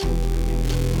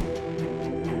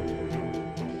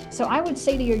So I would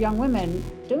say to your young women,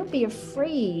 don't be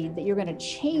afraid that you're going to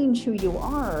change who you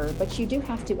are, but you do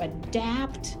have to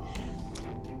adapt,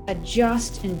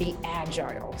 adjust, and be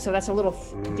agile. So that's a little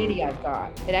video I've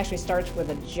got. It actually starts with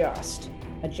adjust.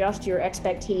 Adjust your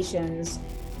expectations,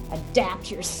 adapt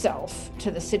yourself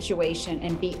to the situation,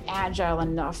 and be agile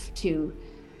enough to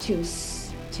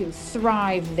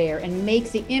thrive there and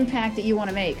make the impact that you want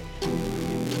to make.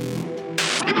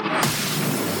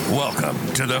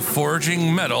 Welcome to the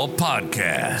Forging Metal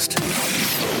Podcast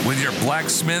with your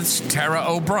blacksmiths Tara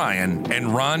O'Brien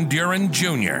and Ron Duran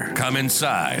Jr. Come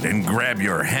inside and grab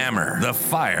your hammer. The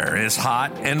fire is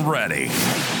hot and ready.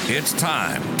 It's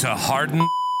time to harden the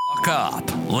fuck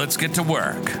up. Let's get to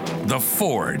work. The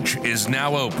forge is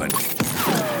now open.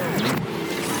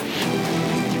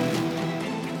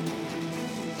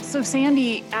 So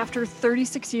Sandy, after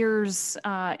 36 years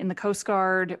in the Coast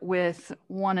Guard with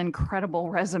one incredible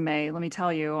resume, let me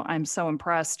tell you, I'm so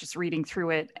impressed just reading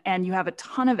through it. And you have a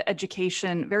ton of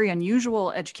education, very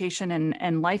unusual education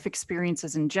and life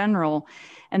experiences in general.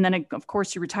 And then, of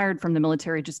course, you retired from the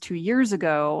military just 2 years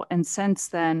ago. And since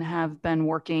then have been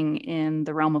working in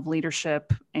the realm of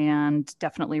leadership and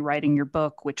definitely writing your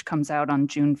book, which comes out on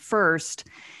June 1st.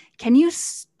 Can you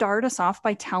start us off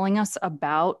by telling us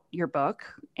about your book?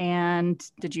 And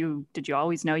did you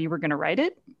always know you were going to write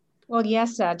it? Well,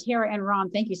 yes, Tara and Ron,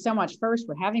 thank you so much first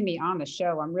for having me on the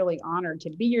show. I'm really honored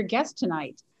to be your guest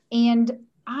tonight. And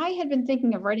I had been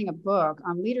thinking of writing a book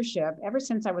on leadership ever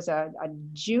since I was a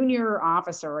junior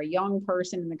officer, a young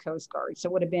person in the Coast Guard. So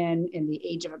it would have been in the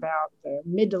age of about the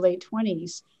mid to late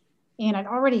 20s. And I'd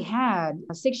already had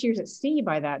 6 years at sea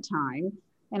by that time.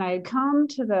 And I had come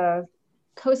to the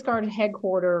Coast Guard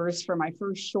headquarters for my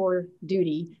first shore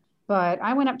duty, but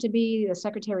I went up to be the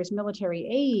Secretary's military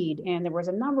aide, and there was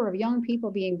a number of young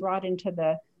people being brought into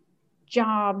the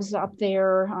jobs up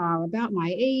there about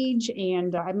my age,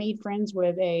 and I made friends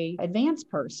with a advanced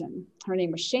person. Her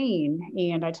name was Shane,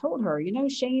 and I told her,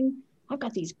 Shane, I've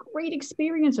got these great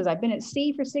experiences. I've been at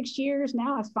sea for 6 years.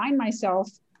 Now I find myself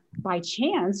by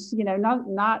chance,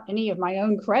 not any of my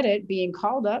own credit, being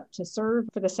called up to serve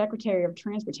for the Secretary of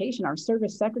Transportation, our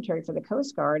service secretary for the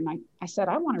Coast Guard. And I said,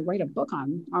 I want to write a book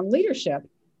on leadership,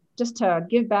 just to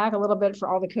give back a little bit for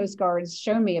all the Coast Guards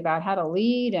show me about how to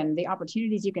lead and the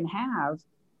opportunities you can have.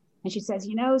 And she says,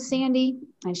 Sandy,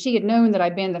 and she had known that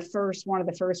I'd been one of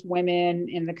the first women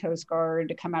in the Coast Guard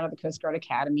to come out of the Coast Guard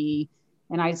Academy.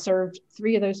 And I served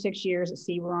 3 of those 6 years at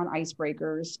sea. We're on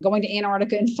icebreakers, going to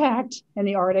Antarctica, in fact, in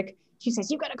the Arctic. She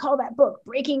says, you got to call that book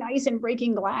Breaking Ice and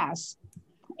Breaking Glass.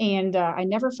 And I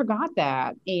never forgot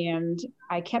that. And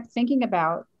I kept thinking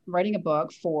about writing a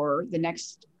book for the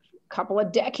next couple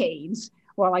of decades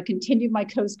while I continued my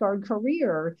Coast Guard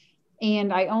career.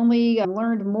 And I only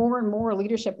learned more and more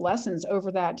leadership lessons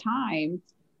over that time.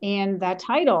 And that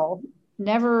title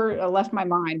never left my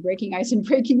mind, Breaking Ice and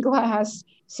Breaking Glass.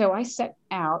 So I set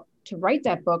out to write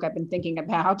that book I've been thinking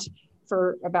about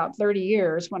for about 30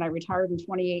 years when I retired in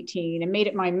 2018, and made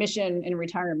it my mission in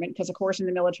retirement, because of course in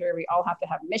the military, we all have to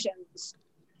have missions.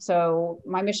 So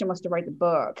my mission was to write the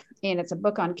book, and it's a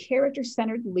book on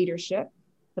character-centered leadership.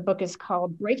 The book is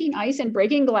called Breaking Ice and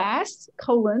Breaking Glass,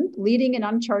 Leading in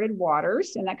Uncharted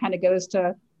Waters. And that kind of goes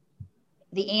to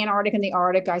the Antarctic and the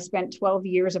Arctic. I spent 12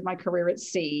 years of my career at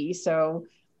sea, so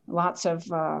lots of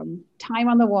time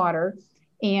on the water.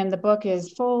 And the book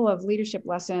is full of leadership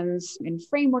lessons and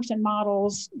frameworks and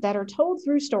models that are told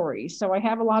through stories. So I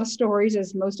have a lot of stories,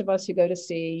 as most of us who go to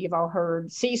sea, you've all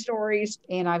heard sea stories.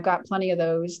 And I've got plenty of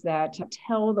those that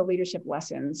tell the leadership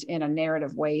lessons in a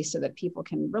narrative way so that people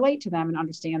can relate to them and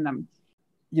understand them.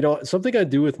 Something I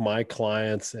do with my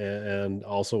clients and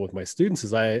also with my students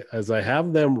is I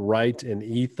have them write an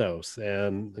ethos,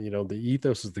 and, the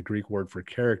ethos is the Greek word for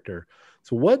character.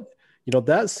 So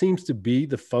that seems to be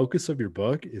the focus of your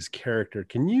book, is character.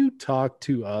 Can you talk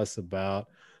to us about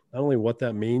not only what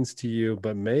that means to you,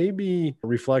 but maybe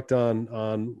reflect on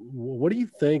what do you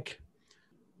think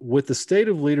with the state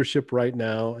of leadership right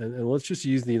now? And let's just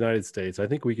use the United States. I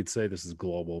think we could say this is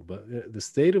global, but the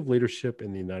state of leadership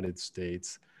in the United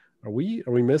States, are we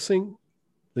missing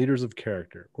leaders of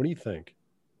character? What do you think?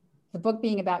 The book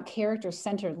being about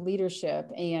character-centered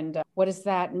leadership, and what does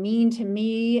that mean to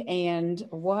me, and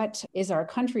what is our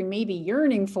country maybe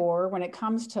yearning for when it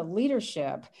comes to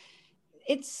leadership?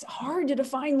 It's hard to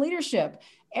define leadership.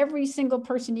 Every single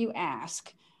person you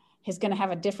ask is going to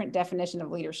have a different definition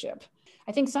of leadership.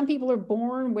 I think some people are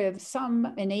born with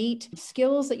some innate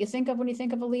skills that you think of when you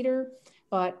think of a leader,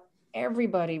 but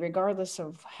everybody, regardless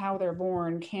of how they're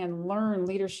born, can learn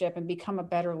leadership and become a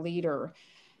better leader.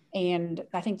 And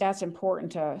I think that's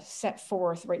important to set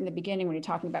forth right in the beginning when you're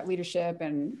talking about leadership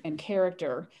and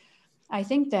character. I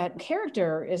think that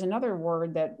character is another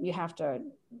word that you have to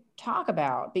talk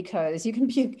about, because you can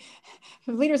be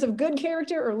leaders of good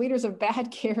character or leaders of bad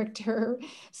character.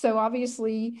 So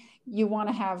obviously you want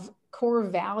to have core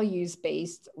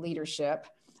values-based leadership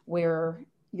where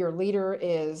your leader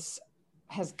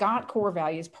has got core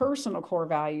values, personal core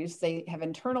values. They have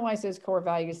internalized those core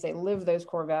values. They live those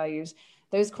core values.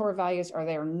 Those core values are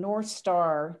their North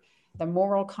Star, the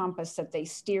moral compass that they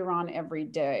steer on every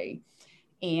day.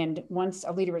 And once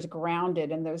a leader is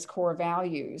grounded in those core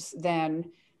values,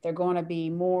 then they're going to be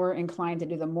more inclined to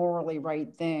do the morally right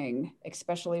thing,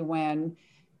 especially when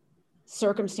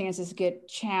circumstances get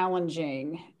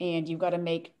challenging and you've got to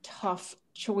make tough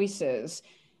choices.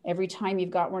 Every time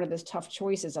you've got one of those tough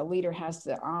choices, a leader has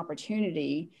the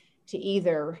opportunity to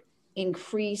either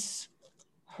increase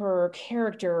her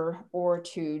character or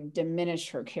to diminish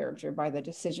her character by the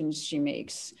decisions she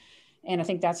makes. And I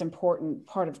think that's important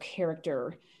part of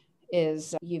character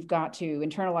is you've got to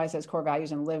internalize those core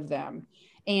values and live them.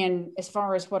 And as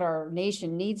far as what our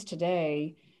nation needs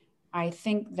today, I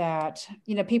think that,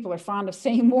 people are fond of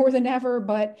saying more than ever,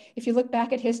 but if you look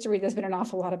back at history, there's been an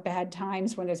awful lot of bad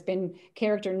times when there's been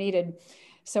character needed.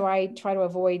 So I try to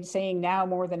avoid saying now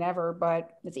more than ever,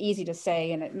 but it's easy to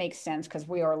say, and it makes sense because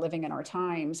we are living in our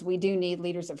times. We do need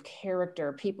leaders of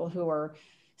character, people who are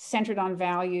centered on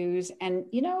values and,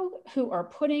 who are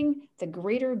putting the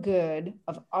greater good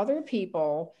of other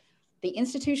people, the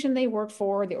institution they work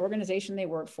for, the organization they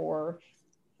work for,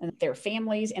 and their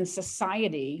families and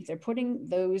society. They're putting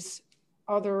those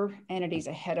other entities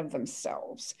ahead of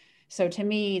themselves. So to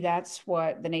me, that's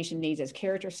what the nation needs, is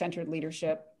character-centered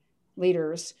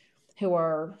leaders who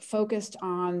are focused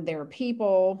on their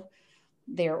people,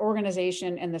 their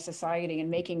organization, and the society,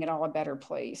 and making it all a better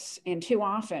place. And too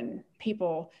often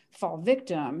people fall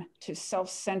victim to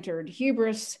self-centered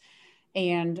hubris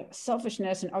and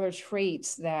selfishness and other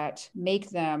traits that make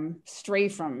them stray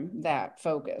from that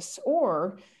focus.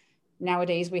 Or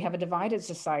nowadays we have a divided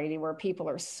society where people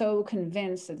are so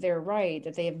convinced that they're right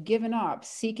that they have given up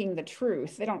seeking the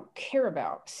truth. They don't care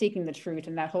about seeking the truth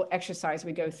and that whole exercise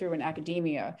we go through in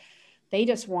academia. They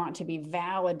just want to be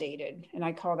validated. And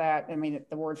I call that,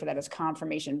 the word for that is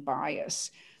confirmation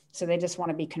bias. So they just want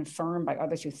to be confirmed by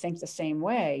others who think the same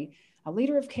way. A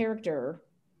leader of character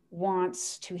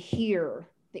wants to hear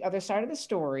the other side of the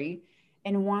story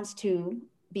and wants to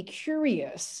be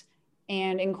curious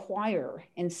and inquire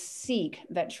and seek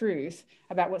that truth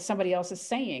about what somebody else is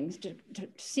saying, to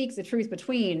seek the truth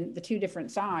between the two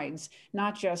different sides,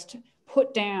 not just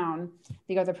put down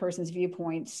the other person's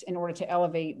viewpoints in order to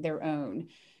elevate their own.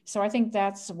 So I think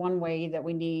that's one way that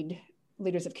we need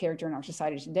leaders of character in our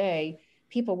society today,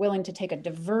 people willing to take a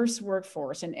diverse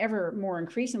workforce, an ever more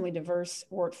increasingly diverse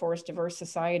workforce, diverse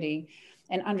society,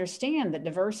 and understand that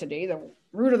diversity, the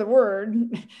root of the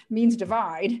word, means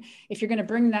divide. If you're going to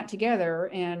bring that together,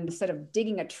 and instead of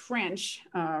digging a trench,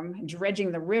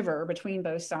 dredging the river between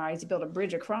both sides, you build a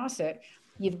bridge across it,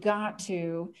 you've got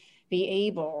to be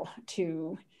able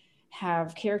to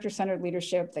have character-centered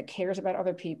leadership that cares about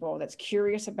other people, that's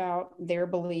curious about their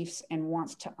beliefs and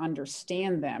wants to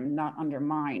understand them, not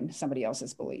undermine somebody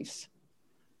else's beliefs.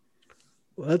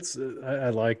 Well,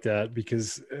 I like that,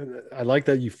 because I like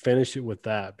that you finish it with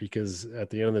that, because at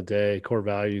the end of the day, core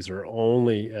values are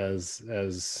only as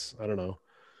I don't know,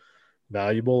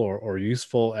 valuable or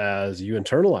useful as you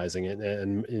internalizing it,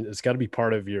 and it's got to be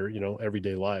part of your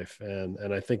everyday life,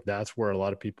 and I think that's where a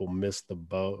lot of people miss the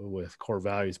boat with core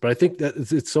values. But I think that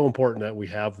it's so important that we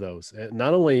have those, and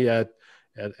not only at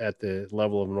the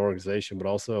level of an organization, but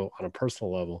also on a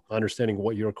personal level. Understanding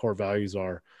what your core values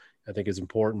are, I think, is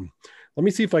important. Let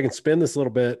me see if I can spin this a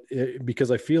little bit,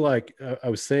 because I feel like I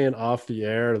was saying off the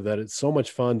air that it's so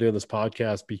much fun doing this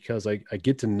podcast, because I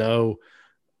get to know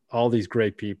all these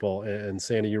great people. And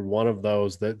Sandy, you're one of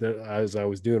those that as I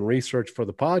was doing research for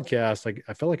the podcast,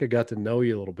 I felt like I got to know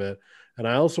you a little bit. And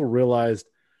I also realized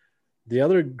the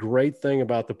other great thing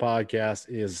about the podcast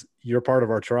is you're part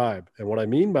of our tribe. And what I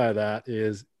mean by that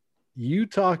is you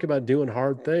talk about doing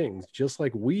hard things just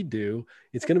like we do.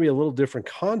 It's going to be a little different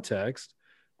context,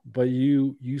 but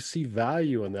you see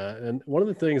value in that. And one of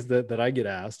the things that I get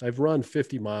asked, I've run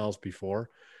 50 miles before,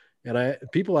 and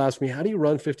people ask me, how do you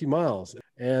run 50 miles?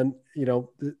 And,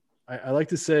 I like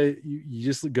to say you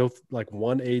just go like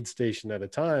one aid station at a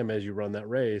time as you run that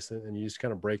race, and you just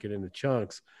kind of break it into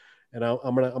chunks. And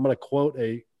I'm gonna quote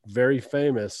a very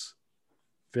famous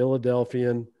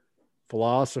Philadelphian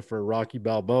philosopher, Rocky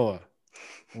Balboa.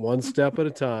 one step at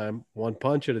a time, one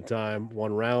punch at a time,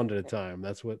 one round at a time.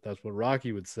 That's what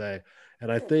Rocky would say.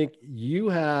 And I think you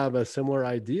have a similar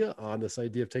idea on this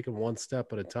idea of taking one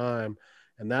step at a time.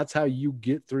 And that's how you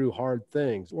get through hard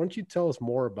things. Why don't you tell us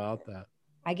more about that?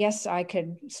 I guess I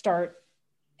could start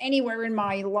anywhere in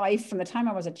my life from the time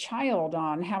I was a child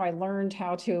on how I learned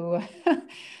how to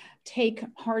take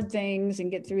hard things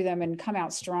and get through them and come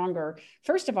out stronger.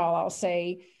 First of all, I'll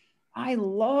say I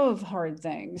love hard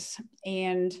things,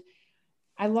 and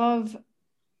I love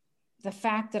the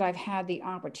fact that I've had the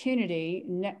opportunity,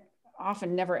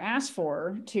 often never asked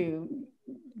for, to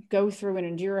go through and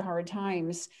endure hard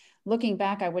times. Looking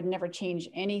back, I would never change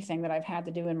anything that I've had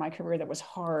to do in my career that was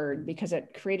hard, because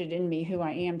it created in me who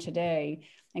I am today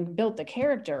and built the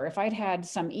character. If I'd had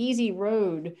some easy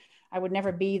road, I would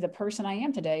never be the person I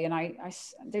am today. And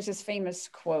there's this famous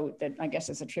quote that I guess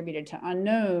is attributed to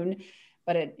Unknown,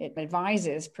 but it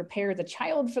advises, prepare the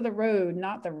child for the road,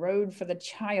 not the road for the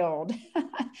child.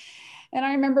 And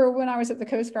I remember when I was at the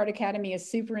Coast Guard Academy as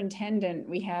superintendent,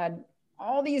 we had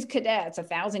all these cadets,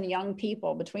 1,000 young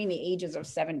people between the ages of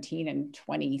 17 and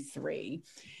 23.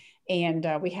 And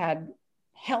we had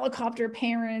helicopter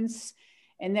parents,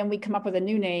 and then we come up with a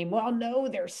new name. Well, no,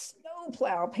 they're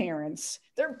snowplow parents.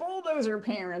 They're bulldozer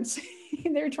parents.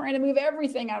 They're trying to move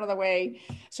everything out of the way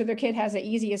so their kid has the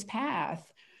easiest path.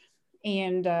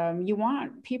 And you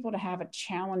want people to have a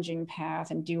challenging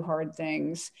path and do hard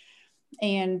things.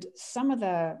 And some of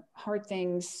the hard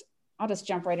things, I'll just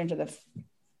jump right into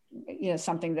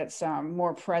something that's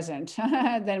more present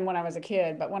than when I was a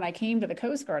kid. But when I came to the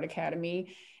Coast Guard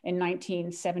Academy in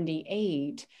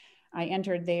 1978, I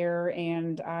entered there,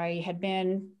 and I had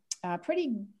been a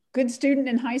pretty good student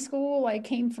in high school. I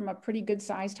came from a pretty good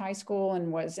sized high school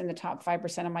and was in the top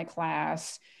 5% of my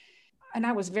class. And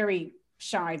I was very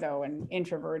shy, though, and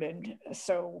introverted.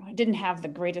 So I didn't have the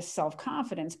greatest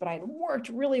self-confidence, but I had worked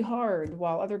really hard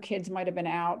while other kids might have been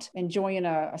out enjoying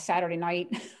a Saturday night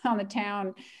on the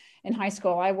town. In high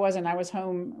school, I wasn't. I was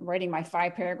home writing my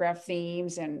 5-paragraph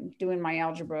themes and doing my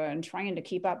algebra and trying to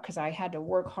keep up because I had to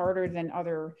work harder than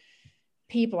other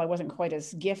people. I wasn't quite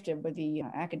as gifted with the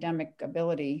academic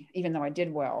ability, even though I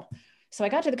did well. So I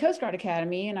got to the Coast Guard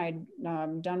Academy, and I'd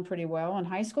done pretty well in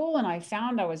high school. And I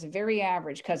found I was very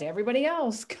average because everybody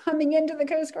else coming into the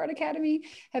Coast Guard Academy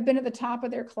had been at the top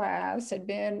of their class, had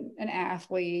been an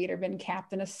athlete or been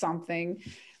captain of something.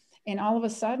 And all of a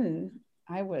sudden,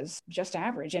 I was just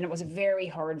average, and it was very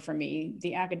hard for me.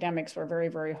 The academics were very,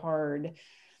 very hard.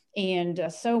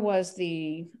 And so was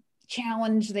the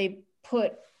challenge they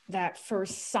put that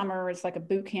first summer. It's like a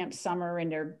boot camp summer,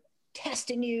 and they're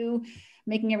testing you,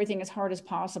 making everything as hard as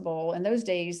possible. In those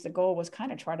days, the goal was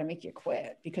kind of try to make you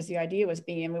quit, because the idea was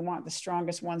we want the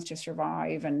strongest ones to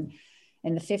survive. And the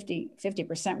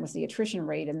 50% was the attrition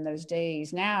rate in those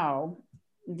days. Now,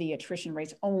 the attrition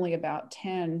rate's only about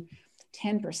 10%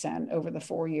 over the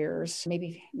 4 years,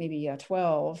 maybe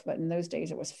 12, but in those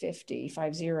days it was 50.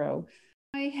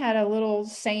 I had a little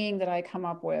saying that I come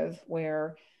up with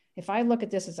where if I look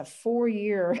at this as a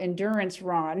 4-year endurance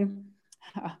run,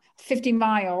 50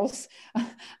 miles,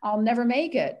 I'll never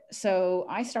make it. So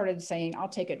I started saying, I'll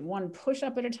take it one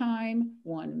push-up at a time,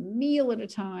 one meal at a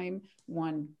time,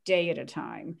 one day at a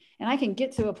time. And I can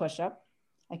get through a push-up,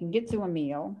 I can get through a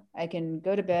meal, I can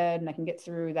go to bed, and I can get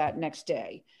through that next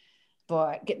day.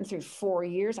 But getting through 4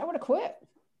 years, I would have quit,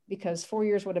 because 4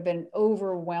 years would have been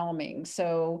overwhelming.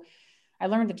 So I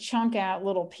learned to chunk out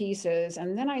little pieces.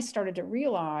 And then I started to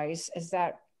realize, as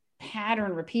that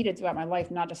pattern repeated throughout my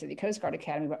life, not just at the Coast Guard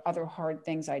Academy, but other hard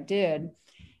things I did,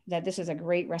 that this is a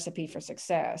great recipe for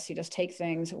success. You just take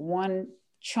things one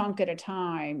chunk at a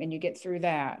time and you get through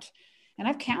that. And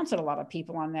I've counseled a lot of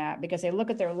people on that, because they look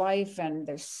at their life and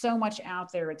there's so much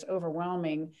out there, it's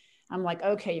overwhelming. I'm like,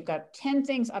 okay, you've got 10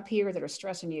 things up here that are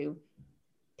stressing you.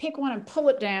 Pick one and pull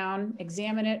it down,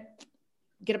 examine it,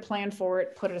 get a plan for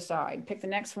it, put it aside, pick the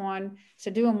next one. So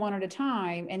do them one at a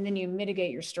time, and then you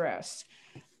mitigate your stress.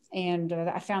 And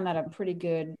I found that a pretty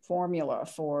good formula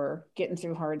for getting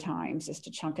through hard times, is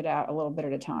to chunk it out a little bit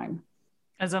at a time.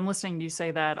 As I'm listening to you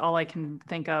say that, all I can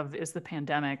think of is the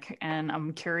pandemic. And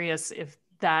I'm curious if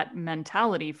that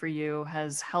mentality for you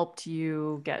has helped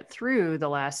you get through the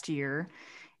last year.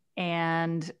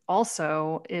 And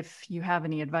also, if you have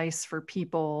any advice for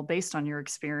people based on your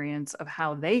experience of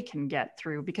how they can get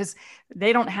through, because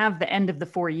they don't have the end of the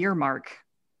 4-year mark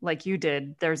like you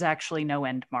did. There's actually no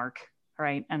end mark.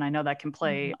 Right. And I know that can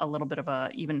play a little bit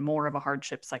of even more of a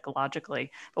hardship psychologically.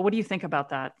 But what do you think about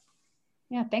that?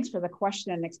 Yeah, thanks for the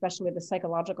question, especially the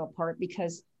psychological part,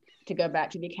 because to go back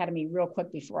to the academy real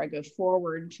quick before I go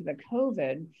forward to the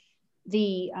COVID,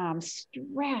 the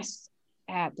stress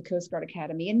at the Coast Guard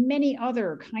Academy and many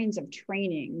other kinds of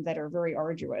training that are very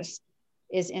arduous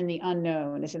is in the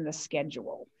unknown, is in the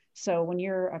schedule. So when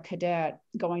you're a cadet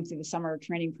going through the summer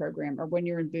training program, or when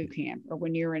you're in boot camp, or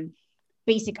when you're in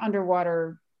basic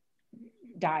underwater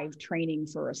dive training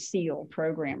for a SEAL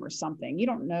program or something, you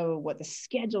don't know what the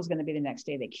schedule is going to be the next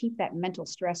day. They keep that mental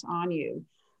stress on you.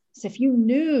 So if you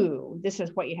knew this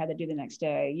is what you had to do the next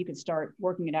day, you could start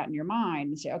working it out in your mind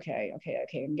and say, okay,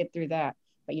 and get through that.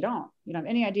 But you don't have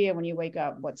any idea when you wake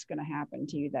up what's going to happen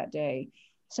to you that day.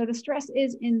 So the stress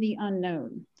is in the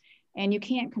unknown, and you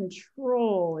can't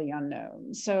control the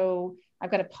unknown. So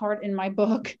I've got a part in my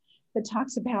book that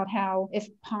talks about how, if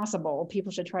possible,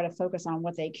 people should try to focus on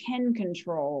what they can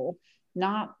control,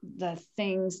 not the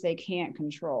things they can't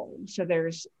control. So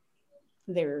there's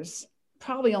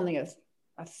probably only a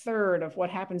third of what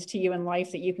happens to you in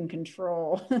life that you can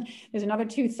control. There's another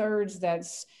 2/3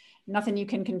 that's nothing you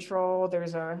can control.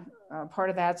 There's a part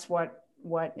of that's what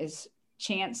is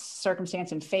chance,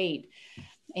 circumstance, and fate.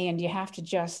 And you have to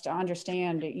just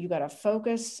understand that you got to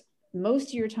focus most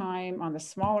of your time on the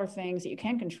smaller things that you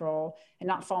can control and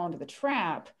not fall into the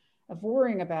trap of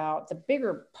worrying about the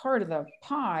bigger part of the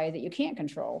pie that you can't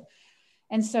control.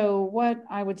 And so what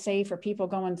I would say for people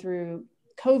going through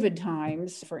COVID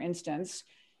times, for instance,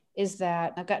 is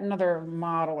that I've got another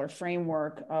model or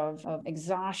framework of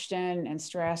exhaustion and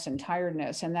stress and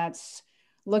tiredness. And that's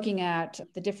looking at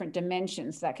the different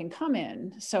dimensions that can come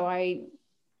in. So I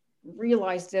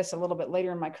realized this a little bit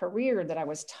later in my career, that I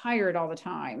was tired all the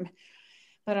time.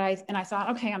 But I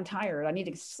thought, okay, I'm tired, I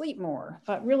need to sleep more.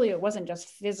 But really, it wasn't just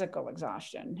physical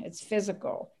exhaustion. It's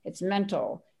physical, it's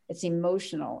mental, it's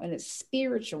emotional, and it's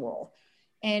spiritual.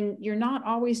 And you're not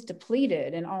always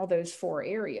depleted in all those 4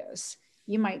 areas.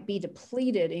 You might be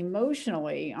depleted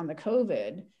emotionally on the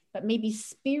COVID, but maybe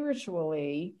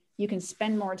spiritually, you can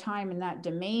spend more time in that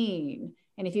domain.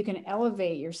 And if you can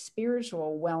elevate your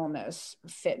spiritual wellness,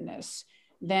 fitness,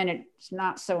 then it's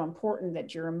not so important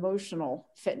that your emotional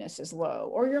fitness is low,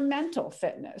 or your mental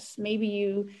fitness. Maybe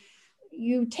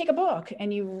you take a book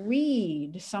and you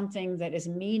read something that is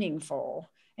meaningful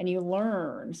and you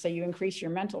learn, so you increase your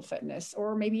mental fitness.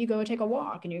 Or maybe you go take a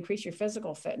walk and you increase your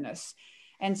physical fitness.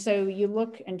 And so you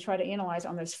look and try to analyze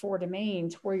on those 4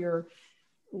 domains where you're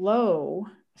low,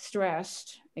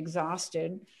 stressed,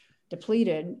 exhausted,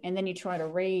 depleted, and then you try to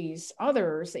raise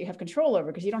others that you have control over,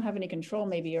 because you don't have any control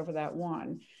maybe over that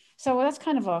one. So that's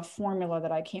kind of a formula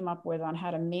that I came up with on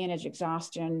how to manage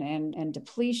exhaustion and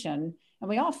depletion. And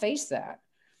we all face that.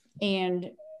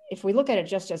 And if we look at it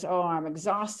just as, oh, I'm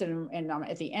exhausted and I'm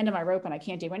at the end of my rope and I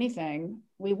can't do anything,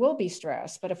 we will be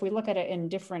stressed. But if we look at it in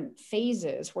different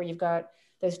phases where you've got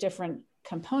those different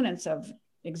components of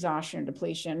exhaustion and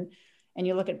depletion, and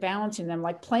you look at balancing them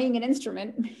like playing an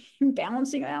instrument,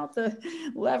 balancing out the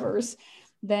levers,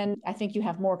 then I think you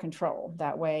have more control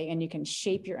that way, and you can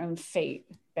shape your own fate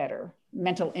better.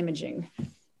 Mental imaging.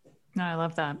 No, I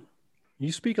love that.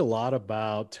 You speak a lot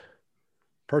about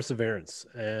perseverance,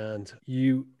 and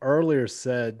you earlier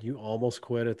said you almost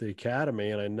quit at the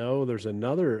academy. And I know there's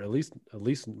another, at least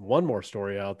one more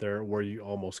story out there where you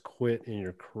almost quit in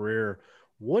your career.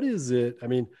 What is it? I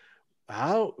mean,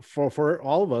 how for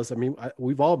all of us, I mean,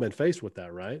 we've all been faced with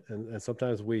that, right? And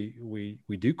sometimes we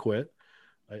do quit.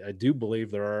 I do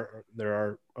believe there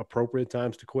are appropriate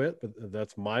times to quit, but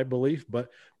that's my belief. But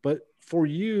for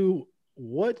you,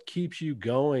 what keeps you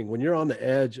going when you're on the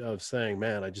edge of saying,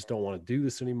 man, I just don't want to do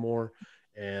this anymore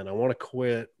and I want to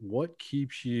quit? What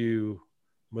keeps you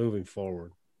moving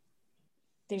forward?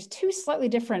 There's 2 slightly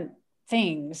different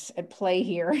things at play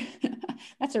here.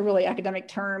 That's a really academic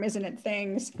term, isn't it?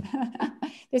 Things.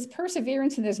 There's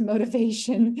perseverance and there's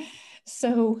motivation.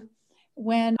 So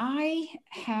when I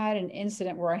had an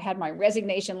incident where I had my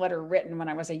resignation letter written when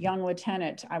I was a young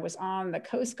lieutenant, I was on the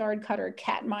Coast Guard cutter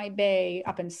Katmai Bay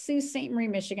up in Sault Ste. Marie,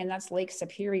 Michigan. That's Lake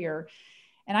Superior.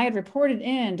 And I had reported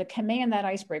in to command that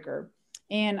icebreaker.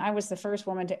 And I was the first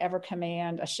woman to ever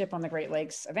command a ship on the Great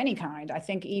Lakes of any kind. I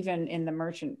think even in the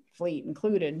merchant fleet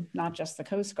included, not just the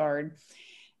Coast Guard.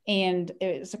 And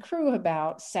it was a crew of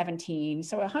about 17.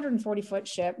 So a 140-foot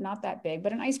ship, not that big,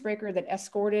 but an icebreaker that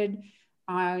escorted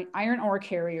iron ore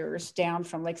carriers down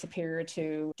from Lake Superior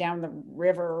to down the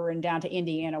river and down to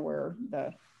Indiana, where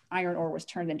the iron ore was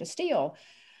turned into steel.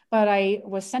 But I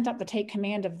was sent up to take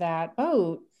command of that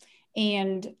boat.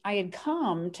 And I had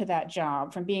come to that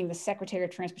job from being the Secretary of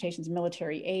Transportation's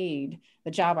military aide,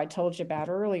 the job I told you about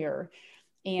earlier.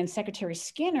 And Secretary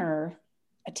Skinner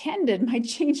attended my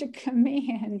change of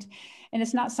command. And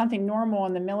it's not something normal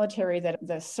in the military that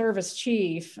the service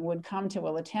chief would come to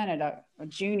a lieutenant, a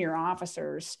junior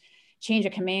officers, change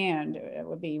of command, it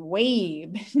would be way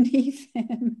beneath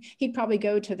him. He'd probably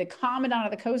go to the commandant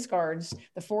of the Coast Guards,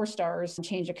 the 4 stars, and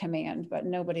change of command, but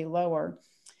nobody lower.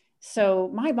 So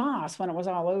my boss, when it was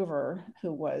all over,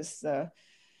 who was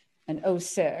an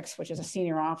 06, which is a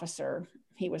senior officer,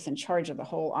 he was in charge of the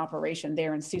whole operation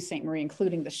there in Sault Ste. Marie,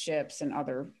 including the ships and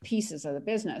other pieces of the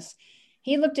business.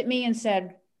 He looked at me and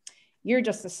said, "You're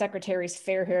just the secretary's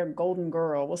fair-haired golden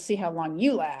girl. We'll see how long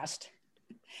you last."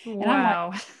 And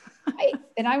wow. I'm like,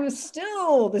 and I was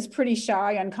still this pretty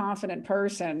shy, unconfident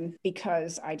person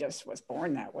because I just was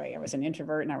born that way. I was an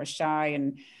introvert and I was shy,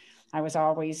 and I was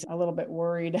always a little bit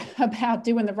worried about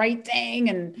doing the right thing.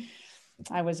 And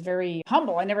I was very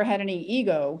humble. I never had any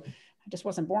ego. I just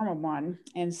wasn't born with one.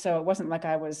 And so it wasn't like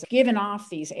I was giving off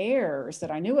these airs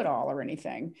that I knew it all or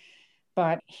anything.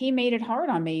 But he made it hard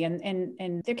on me.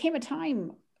 And there came a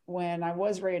time when I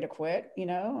was ready to quit,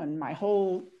 and my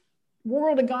whole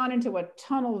world had gone into a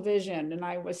tunnel vision, and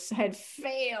I had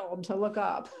failed to look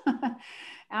up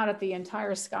out at the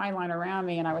entire skyline around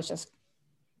me. And I was just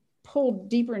pulled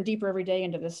deeper and deeper every day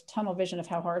into this tunnel vision of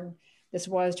how hard this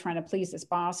was, trying to please this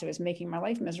boss who was making my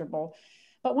life miserable.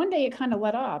 But one day it kind of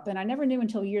let up, and I never knew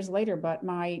until years later, but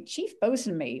my chief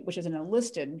bosun mate, which is an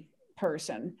enlisted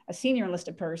person, a senior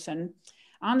enlisted person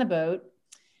on the boat,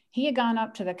 he had gone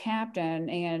up to the captain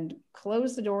and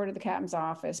closed the door to the captain's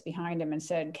office behind him and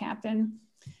said, "Captain,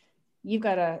 you've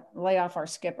got to lay off our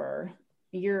skipper.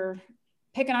 You're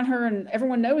picking on her and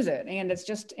everyone knows it. And it's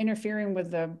just interfering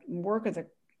with the work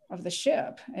of the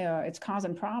ship. It's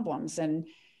causing problems." And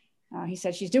he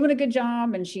said, "She's doing a good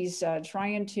job and she's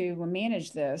trying to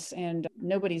manage this, and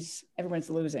everyone's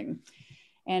losing."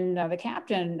 And the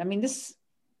captain,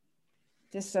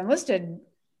 this enlisted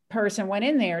person went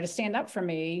in there to stand up for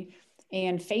me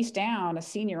and face down a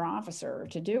senior officer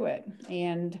to do it.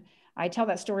 And I tell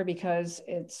that story because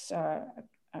it's a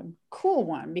cool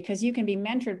one, because you can be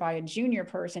mentored by a junior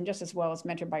person just as well as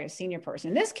mentored by a senior person.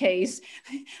 In this case,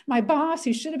 my boss,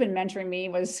 who should have been mentoring me,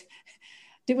 was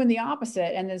doing the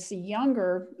opposite. And this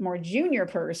younger, more junior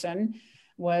person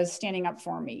was standing up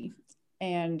for me.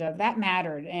 And that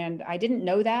mattered. And I didn't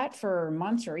know that for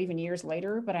months or even years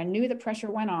later, but I knew the pressure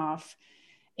went off.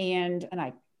 And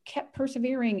I kept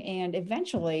persevering. And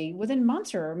eventually, within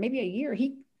months or maybe a year,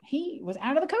 he was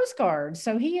out of the Coast Guard.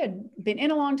 So he had been in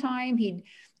a long time. He'd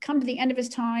come to the end of his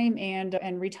time and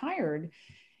retired.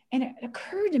 And it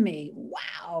occurred to me,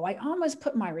 wow, I almost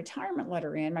put my retirement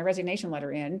letter in, my resignation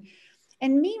letter in.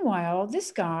 And meanwhile,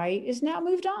 this guy is now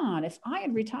moved on. If I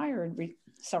had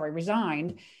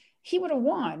resigned, he would have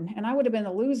won and I would have been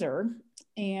the loser.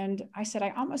 And I said,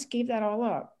 I almost gave that all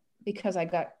up because I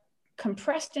got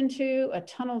compressed into a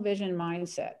tunnel vision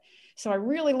mindset. So I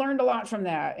really learned a lot from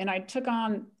that. And I took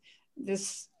on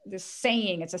this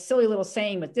saying, it's a silly little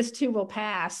saying, but this too will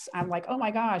pass. I'm like, oh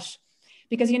my gosh.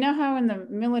 Because you know how in the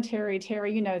military,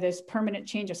 Terry, there's permanent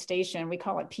change of station. We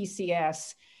call it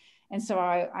PCS. And so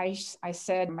I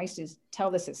said, I used to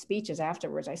tell this at speeches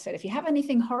afterwards. I said, if you have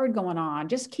anything hard going on,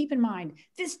 just keep in mind,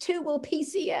 this too will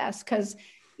PCS, because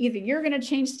either you're going to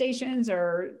change stations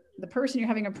or the person you're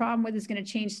having a problem with is going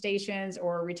to change stations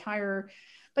or retire.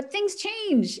 But things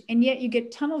change. And yet you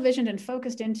get tunnel visioned and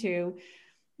focused into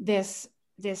this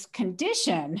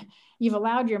condition. You've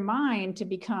allowed your mind to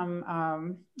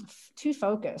become too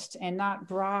focused and not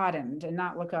broadened and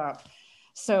not look up.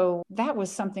 So that was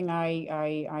something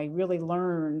I really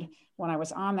learned when I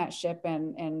was on that ship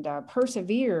and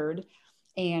persevered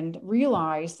and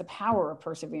realized the power of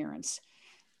perseverance.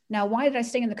 Now, why did I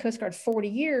stay in the Coast Guard 40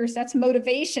 years? That's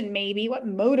motivation, maybe. What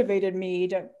motivated me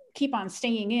to keep on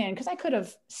staying in? Because I could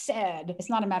have said, it's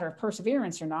not a matter of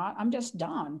perseverance or not. I'm just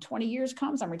done. 20 years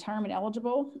comes, I'm retirement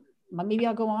eligible. Maybe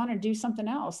I'll go on and do something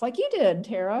else, like you did,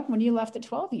 Tara, when you left at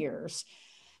 12 years.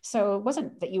 So it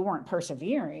wasn't that you weren't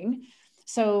persevering.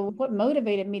 So what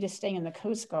motivated me to stay in the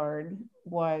Coast Guard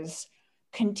was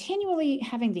continually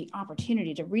having the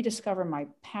opportunity to rediscover my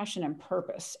passion and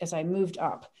purpose as I moved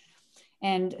up.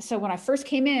 And so when I first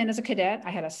came in as a cadet, I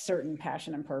had a certain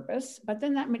passion and purpose, but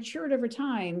then that matured over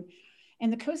time.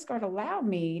 And the Coast Guard allowed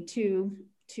me to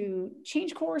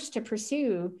change course, to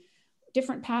pursue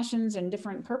different passions and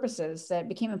different purposes that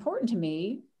became important to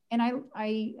me. And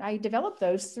I developed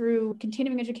those through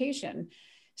continuing education.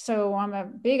 So I'm a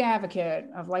big advocate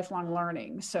of lifelong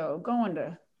learning. So going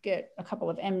to get a couple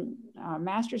of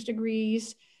master's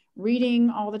degrees, reading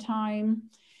all the time,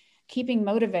 keeping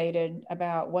motivated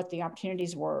about what the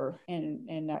opportunities were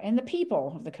and the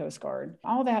people of the Coast Guard.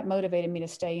 All that motivated me to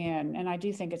stay in. And I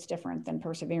do think it's different than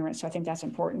perseverance. So I think that's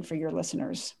important for your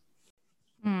listeners.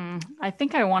 I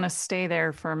think I want to stay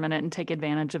there for a minute and take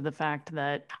advantage of the fact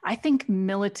that I think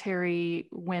military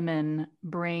women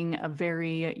bring a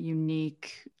very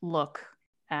unique look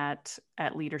at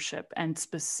leadership, and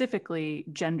specifically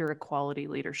gender equality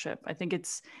leadership. I think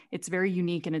it's very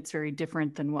unique and it's very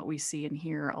different than what we see and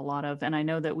hear a lot of. And I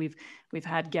know that we've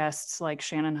had guests like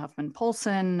Shannon Huffman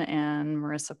Polson and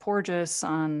Marissa Porges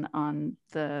on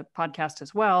the podcast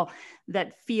as well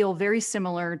that feel very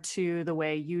similar to the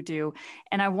way you do.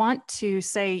 And I want to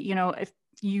say, if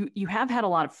you have had a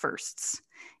lot of firsts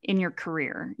in your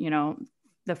career,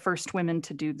 the first women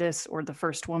to do this or the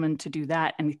first woman to do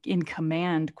that, and in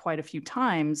command quite a few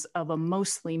times of a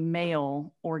mostly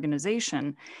male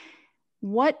organization.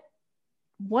 What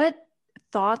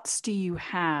thoughts do you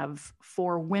have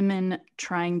for women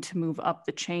trying to move up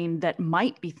the chain that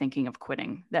might be thinking of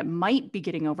quitting, that might be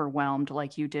getting overwhelmed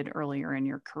like you did earlier in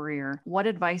your career? What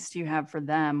advice do you have for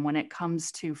them when it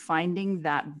comes to finding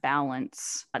that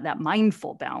balance, that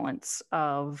mindful balance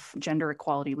of gender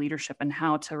equality leadership, and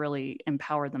how to really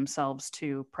empower themselves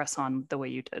to press on the way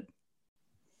you did?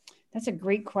 That's a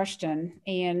great question.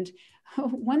 And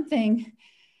one thing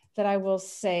that I will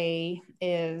say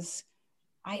is,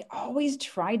 I always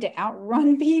tried to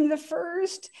outrun being the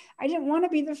first. I didn't want to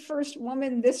be the first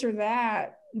woman, this or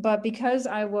that. But because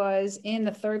I was in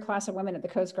the third class of women at the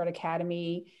Coast Guard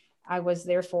Academy, I was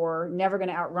therefore never going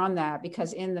to outrun that,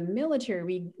 because in the military,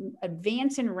 we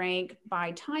advance in rank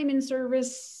by time in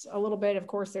service a little bit. Of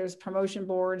course, there's promotion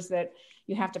boards that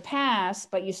you have to pass,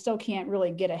 but you still can't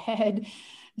really get ahead.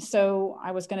 So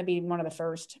I was going to be one of the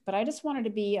first, but I just wanted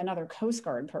to be another Coast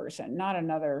Guard person, not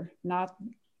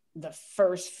the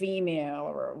first female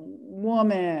or a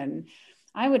woman.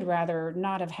 I would rather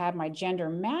not have had my gender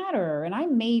matter. And I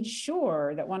made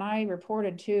sure that when I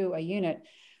reported to a unit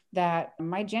that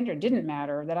my gender didn't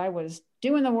matter, that I was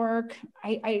doing the work.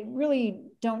 I really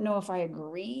don't know if I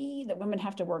agree that women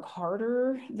have to work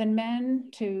harder than men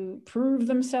to prove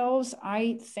themselves.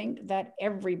 I think that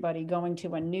everybody going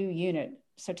to a new unit,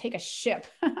 so take a ship,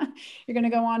 you're going to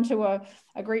go on to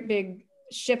a great big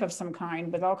ship of some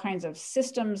kind with all kinds of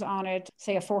systems on it,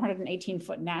 say a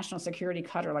 418-foot national security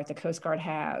cutter like the Coast Guard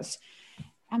has.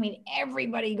 I mean,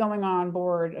 everybody going on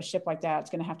board a ship like that is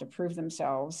going to have to prove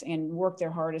themselves and work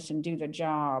their hardest and do the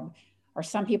job. Are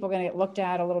some people going to get looked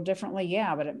at a little differently?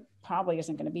 Yeah, but it probably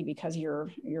isn't going to be because you're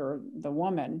the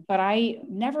woman. But I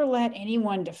never let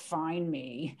anyone define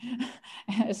me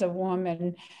as a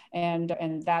woman,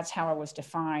 and that's how I was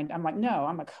defined. I'm like, no,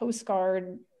 I'm a Coast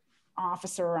Guard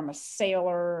officer, I'm a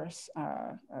sailor,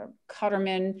 a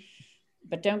cutterman,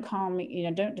 but don't call me,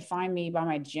 don't define me by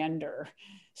my gender.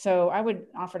 So I would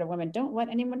offer to women, don't let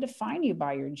anyone define you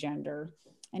by your gender,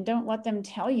 and don't let them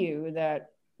tell you that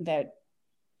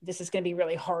this is going to be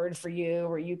really hard for you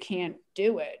or you can't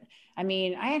do it. I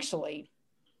mean, I actually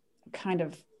kind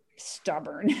of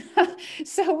stubborn.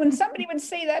 So when somebody would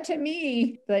say that to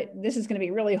me, that this is going to be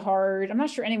really hard, I'm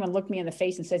not sure anyone looked me in the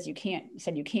face and said you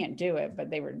can't do it, but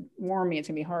they would warn me it's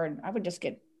going to be hard. I would just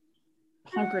get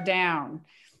hunkered down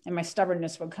and my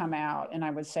stubbornness would come out, and I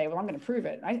would say, well, I'm going to prove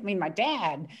it. I mean, my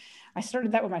dad, I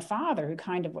started that with my father, who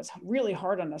kind of was really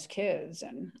hard on us kids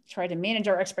and tried to manage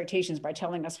our expectations by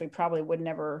telling us we probably would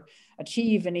never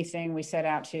achieve anything we set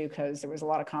out to, because there was a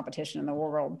lot of competition in the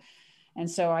world. And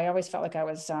so I always felt like I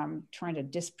was trying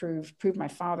to prove my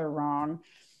father wrong.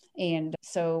 And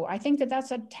so I think that that's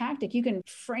a tactic. You can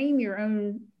frame your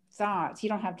own thoughts. You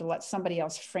don't have to let somebody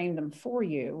else frame them for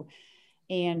you.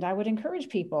 And I would encourage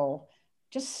people,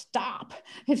 just stop.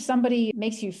 If somebody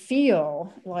makes you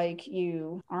feel like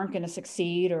you aren't going to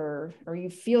succeed, or you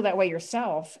feel that way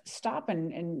yourself, stop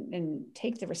and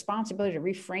take the responsibility to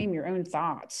reframe your own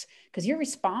thoughts, because you're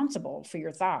responsible for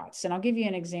your thoughts. And I'll give you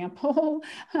an example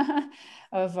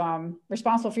of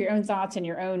responsible for your own thoughts and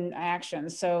your own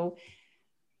actions. So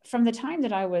from the time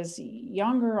that I was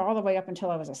younger, all the way up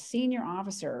until I was a senior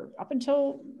officer, up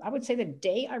until I would say the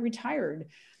day I retired,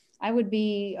 I would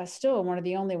be still one of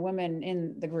the only women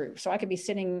in the group. So I could be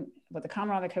sitting with the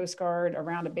Commandant of the Coast Guard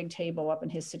around a big table up in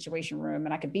his situation room,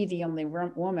 and I could be the only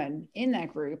woman in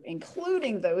that group,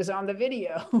 including those on the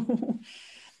video.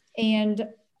 And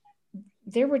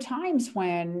there were times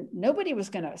when nobody was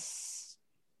going to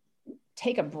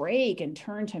take a break and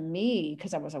turn to me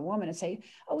because I was a woman and say,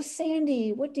 oh,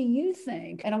 Sandy, what do you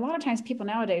think? And a lot of times people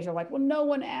nowadays are like, well, no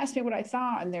one asked me what I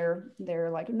thought. And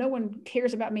they're like, no one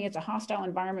cares about me. It's a hostile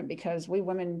environment because we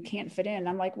women can't fit in.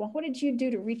 I'm like, well, what did you do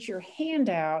to reach your hand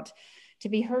out to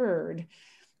be heard?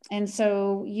 And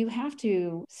so you have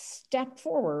to step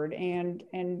forward and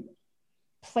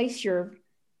place your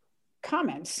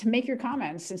comments, make your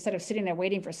comments, instead of sitting there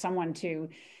waiting for someone to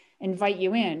invite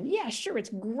you in. Yeah, sure, it's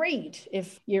great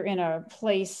if you're in a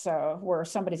place where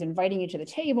somebody's inviting you to the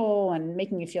table and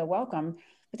making you feel welcome,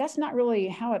 but that's not really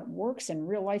how it works in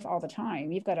real life all the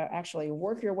time. You've got to actually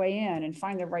work your way in and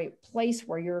find the right place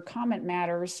where your comment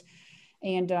matters,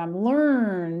 and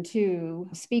learn to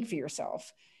speak for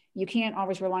yourself. You can't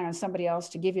always rely on somebody else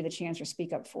to give you the chance to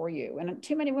speak up for you. And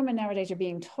too many women nowadays are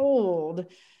being told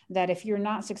that if you're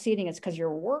not succeeding, it's because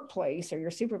your workplace or your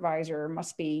supervisor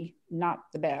must be not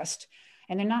the best.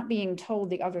 And they're not being told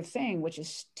the other thing, which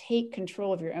is take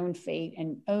control of your own fate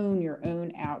and own your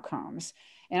own outcomes.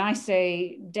 And I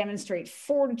say, demonstrate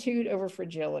fortitude over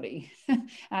fragility.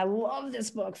 I love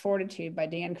this book, Fortitude by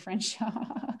Dan Crenshaw.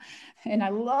 And I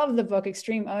love the book,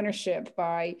 Extreme Ownership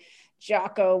by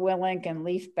Jocko Willink and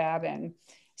Leif Babin.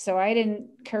 So I'd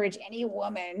encourage any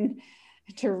woman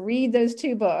to read those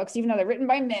two books, even though they're written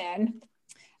by men.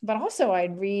 But also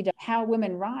I'd read How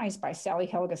Women Rise by Sally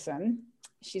Helgesen.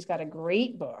 She's got a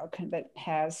great book that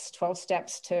has 12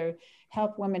 steps to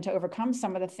help women to overcome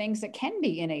some of the things that can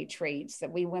be innate traits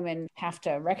that we women have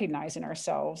to recognize in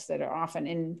ourselves that are often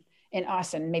in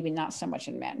us and maybe not so much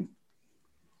in men.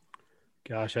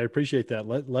 Gosh, I appreciate that.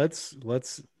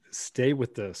 Let's stay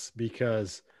with this,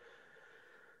 because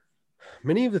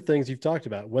many of the things you've talked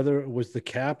about, whether it was the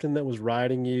captain that was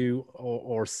riding you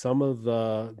or some of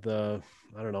the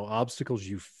I don't know, obstacles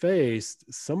you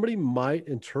faced, somebody might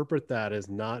interpret that as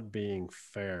not being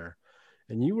fair.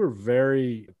 And you were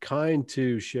very kind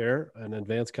to share an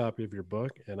advanced copy of your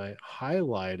book, and I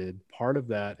highlighted part of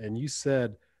that. And you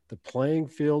said the playing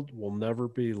field will never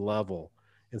be level.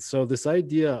 And so this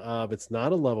idea of it's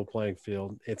not a level playing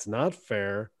field, it's not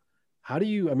fair. How do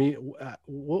you, I mean,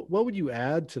 what would you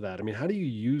add to that? I mean, how do you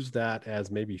use that as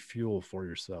maybe fuel for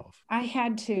yourself? I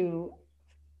had to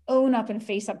own up and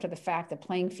face up to the fact that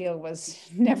playing field was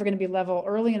never going to be level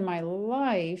early in my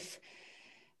life.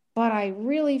 But I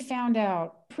really found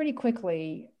out pretty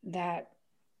quickly that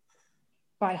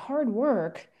by hard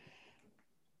work,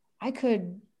 I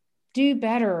could do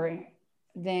better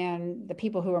than the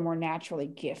people who are more naturally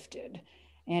gifted.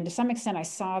 And to some extent, I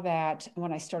saw that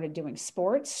when I started doing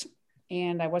sports,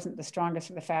 and I wasn't the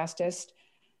strongest or the fastest,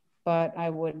 but I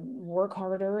would work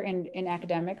harder in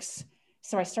academics.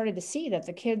 So I started to see that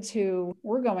the kids who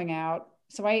were going out,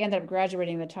 so I ended up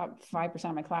graduating the top 5%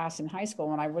 of my class in high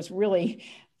school, and I was really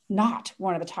not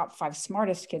one of the top 5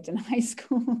 smartest kids in high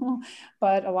school,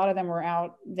 but a lot of them were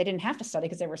out. They didn't have to study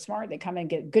because they were smart. They come and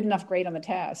get a good enough grade on the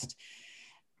test.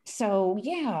 So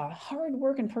yeah, hard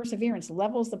work and perseverance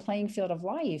levels the playing field of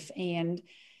life. And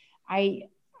I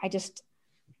just,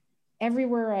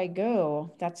 everywhere I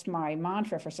go, that's my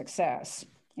mantra for success,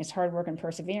 is hard work and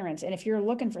perseverance. And if you're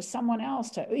looking for someone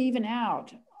else to even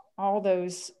out all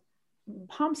those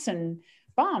humps and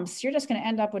bumps, you're just going to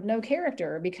end up with no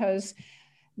character, because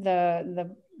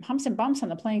the humps and bumps on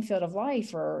the playing field of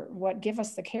life are what give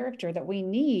us the character that we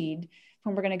need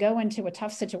when we're going to go into a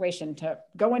tough situation, to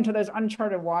go into those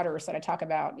uncharted waters that I talk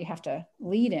about, you have to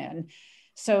lead in.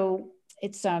 So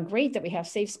it's great that we have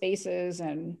safe spaces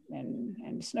and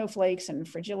snowflakes and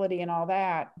fragility and all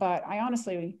that. But I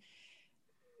honestly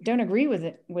don't agree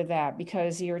with that,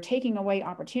 because you're taking away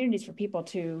opportunities for people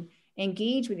to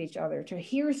engage with each other, to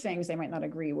hear things they might not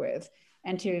agree with,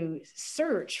 and to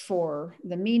search for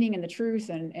the meaning and the truth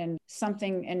and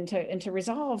something, and to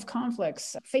resolve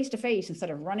conflicts face to face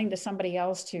instead of running to somebody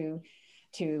else to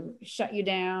shut you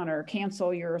down or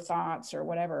cancel your thoughts or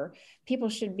whatever. People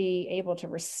should be able to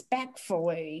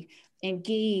respectfully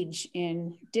engage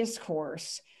in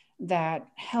discourse that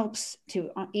helps to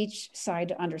each side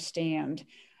to understand.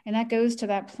 And that goes to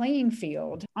that playing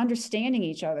field, understanding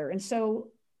each other. And so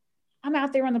I'm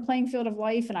out there on the playing field of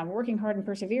life and I'm working hard and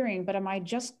persevering, but am I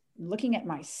just looking at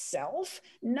myself?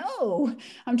 No,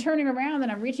 I'm turning around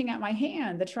and I'm reaching out my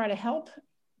hand to try to help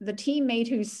the teammate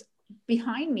who's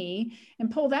behind me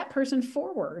and pull that person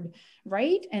forward,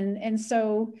 right? And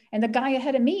so the guy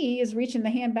ahead of me is reaching the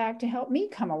hand back to help me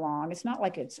come along. It's not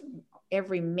like it's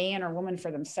every man or woman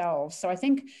for themselves. So I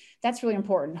think that's really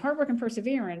important. Hard work and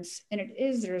perseverance, and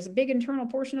there's a big internal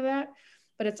portion of that,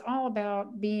 but it's all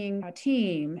about being a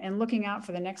team and looking out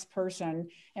for the next person.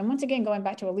 And once again, going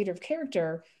back to a leader of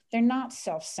character, they're not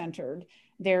self-centered.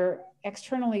 They're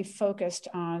externally focused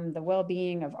on the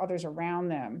well-being of others around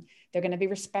them. They're going to be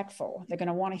respectful. They're going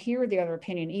to want to hear the other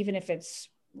opinion, even if it's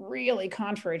really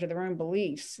contrary to their own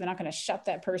beliefs. They're not going to shut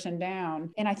that person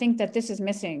down. And I think that this is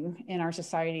missing in our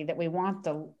society, that we want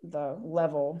the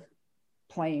level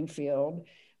playing field.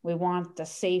 We want the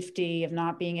safety of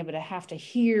not being able to have to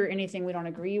hear anything we don't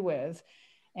agree with.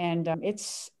 And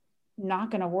it's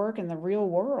not going to work in the real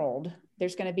world.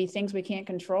 There's going to be things we can't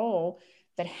control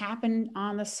that happen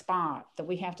on the spot that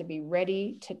we have to be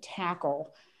ready to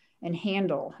tackle and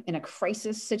handle in a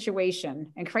crisis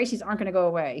situation. And crises aren't going to go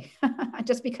away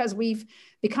just because we've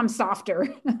become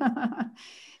softer.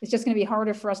 It's just going to be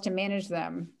harder for us to manage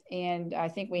them. And I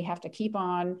think we have to keep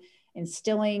on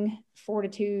instilling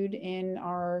fortitude in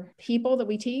our people that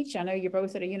we teach. I know you're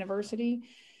both at a university,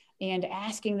 and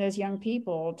asking those young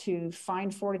people to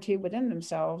find fortitude within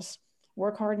themselves,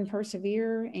 work hard and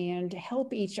persevere, and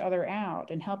help each other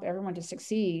out and help everyone to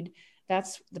succeed.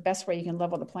 That's the best way you can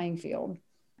level the playing field.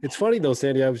 It's funny though,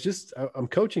 Sandy, I'm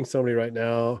coaching somebody right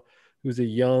now who's a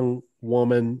young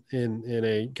woman in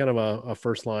a kind of a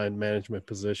first line management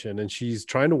position. And she's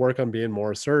trying to work on being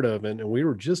more assertive. And we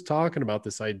were just talking about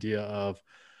this idea of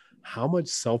how much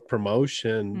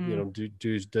self-promotion,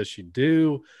 does she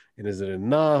do? And is it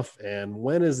enough? And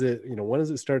when does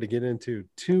it start to get into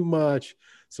too much?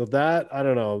 So that, I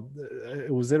don't know,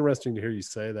 it was interesting to hear you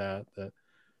say that.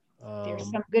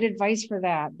 There's some good advice for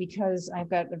that, because I've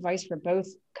got advice for both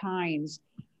kinds.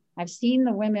 I've seen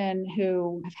the women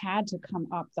who have had to come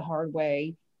up the hard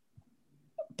way,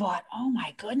 but oh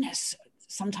my goodness,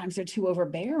 sometimes they're too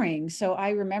overbearing. So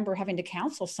I remember having to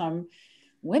counsel some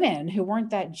women who weren't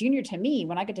that junior to me.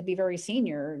 When I got to be very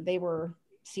senior, they were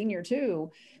senior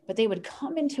too, but they would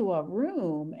come into a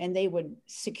room and they would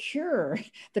secure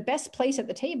the best place at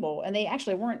the table. And they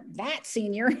actually weren't that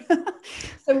senior.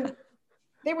 So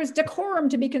there was decorum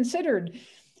to be considered.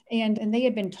 And they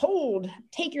had been told,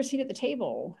 take your seat at the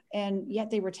table. And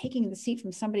yet they were taking the seat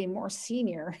from somebody more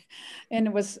senior. And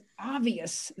it was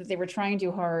obvious that they were trying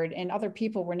too hard, and other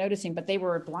people were noticing, but they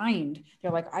were blind.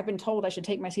 They're like, I've been told I should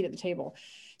take my seat at the table.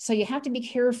 So you have to be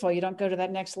careful. You don't go to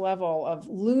that next level of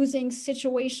losing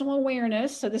situational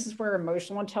awareness. So this is where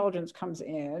emotional intelligence comes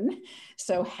in.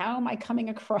 So how am I coming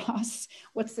across?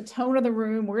 What's the tone of the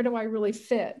room? Where do I really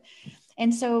fit?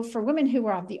 And so for women who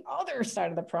are on the other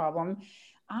side of the problem,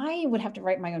 I would have to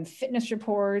write my own fitness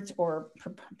reports or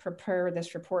prepare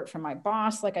this report for my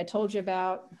boss, like I told you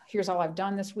about. Here's all I've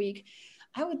done this week.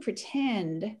 I would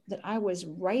pretend that I was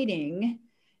writing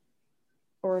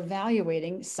or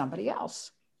evaluating somebody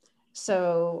else.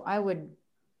 So I would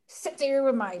sit there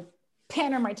with my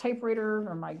pen or my typewriter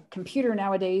or my computer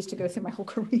nowadays to go through my whole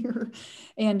career.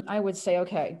 And I would say,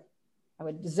 okay, I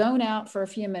would zone out for a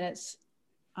few minutes.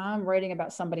 I'm writing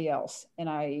about somebody else. And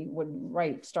I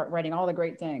would start writing all the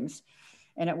great things.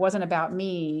 And it wasn't about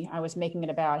me. I was making it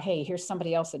about, hey, here's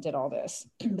somebody else that did all this.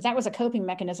 But that was a coping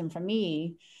mechanism for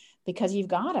me, because you've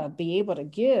got to be able to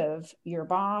give your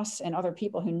boss and other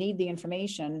people who need the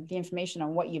information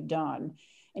on what you've done.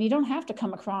 And you don't have to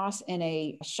come across in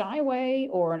a shy way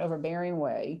or an overbearing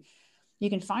way. You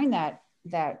can find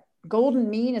that golden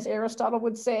mean, as Aristotle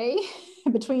would say,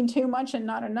 between too much and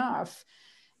not enough.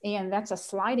 And that's a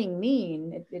sliding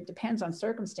mean. It depends on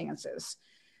circumstances.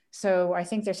 So I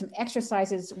think there's some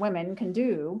exercises women can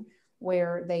do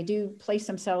where they do place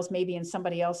themselves maybe in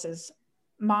somebody else's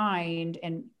mind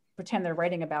and pretend they're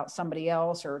writing about somebody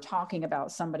else or talking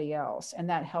about somebody else. And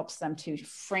that helps them to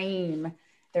frame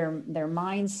their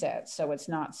mindset so it's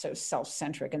not so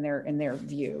self-centric in their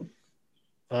view.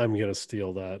 I'm going to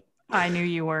steal that. I knew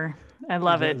you were. I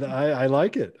love it. I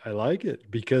like it. I like it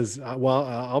because, well,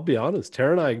 I'll be honest,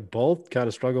 Tara and I both kind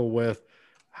of struggle with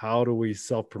how do we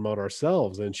self-promote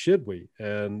ourselves, and should we?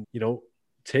 And,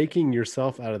 taking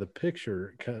yourself out of the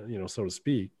picture, so to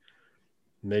speak,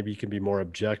 maybe you can be more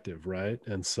objective, right?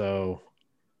 And so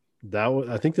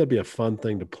I think that'd be a fun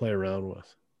thing to play around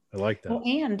with. I like that. Well,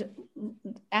 and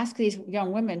ask these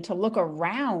young women to look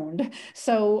around.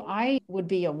 So I would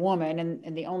be a woman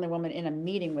and the only woman in a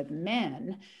meeting with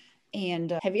men.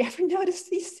 And have you ever noticed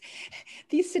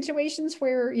these situations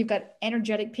where you've got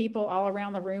energetic people all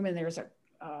around the room and there's a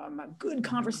good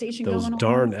conversation going on? Those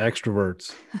darn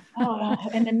extroverts. Oh,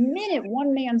 and the minute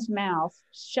one man's mouth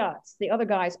shuts, the other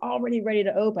guy's already ready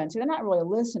to open. So they're not really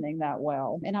listening that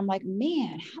well. And I'm like,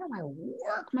 man, how do I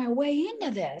work my way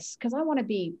into this? Because I want to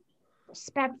be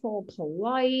respectful,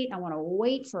 polite. I want to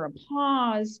wait for a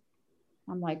pause.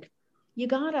 I'm like, you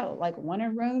gotta, when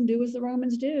in Rome, do as the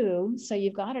Romans do. So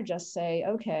you've got to just say,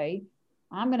 okay,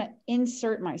 I'm going to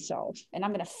insert myself, and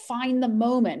I'm going to find the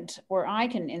moment where I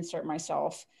can insert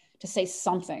myself to say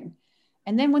something.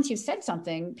 And then once you've said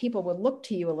something, people will look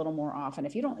to you a little more often.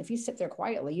 If you sit there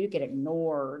quietly, you get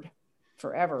ignored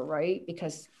forever, right?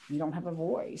 Because you don't have a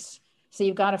voice. So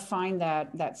you've got to find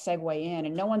that segue in,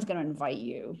 and no one's going to invite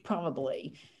you,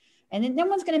 probably. And then no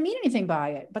one's going to mean anything by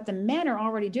it, but the men are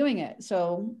already doing it.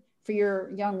 So for your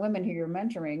young women who you're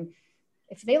mentoring,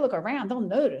 if they look around, they'll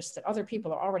notice that other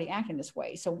people are already acting this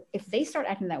way. So if they start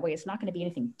acting that way, it's not going to be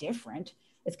anything different.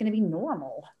 It's going to be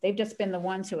normal. They've just been the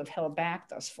ones who have held back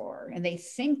thus far, and they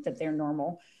think that they're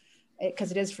normal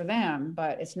because it is for them,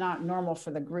 but it's not normal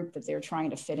for the group that they're trying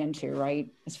to fit into, right?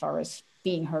 As far as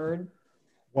being heard.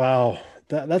 Wow.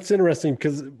 That's interesting,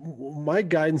 because my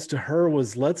guidance to her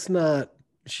was,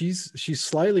 she's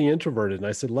slightly introverted. And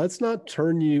I said, let's not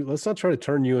try to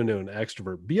turn you into an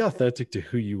extrovert. Be authentic to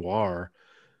who you are.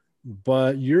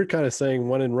 But you're kind of saying,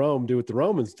 when in Rome, do what the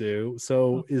Romans do.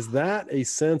 So is that a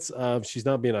sense of she's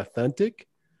not being authentic?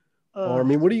 Or, I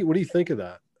mean, what do you think of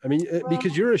that? I mean,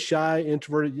 because you're a shy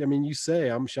introverted. I mean, you say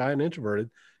I'm shy and introverted,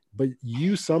 but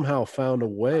you somehow found a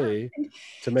way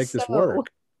to make this work.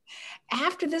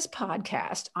 After this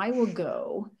podcast, I will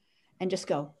go and just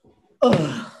go,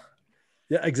 ugh.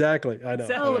 Yeah, exactly. I know.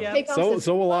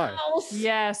 So will I.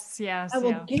 Yes.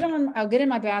 I'll get in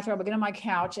my bathrobe, I'll get on my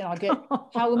couch, and I'll get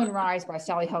How Women Rise by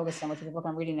Sally Helgesen, which is the book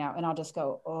I'm reading now. And I'll just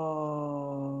go,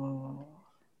 oh,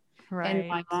 right. In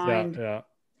my mind. Yeah.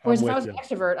 Whereas if I was an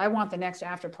extrovert, I want the next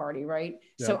after party, right?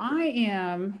 Yeah. So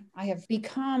I have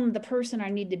become the person I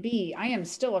need to be. I am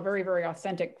still a very, very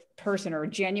authentic person, or a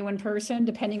genuine person,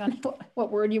 depending on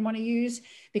what word you want to use,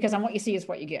 because on what you see is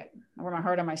what you get. I wear my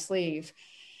heart on my sleeve.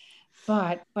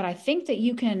 But I think that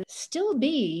you can still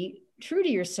be true to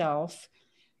yourself,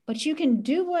 but you can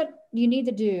do what you need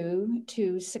to do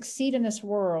to succeed in this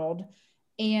world.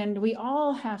 And we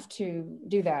all have to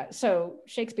do that. So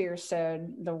Shakespeare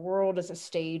said, the world is a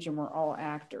stage and we're all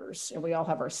actors, and we all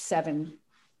have our 7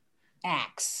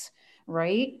 acts,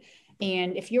 right?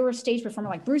 And if you're a stage performer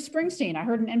like Bruce Springsteen, I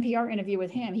heard an NPR interview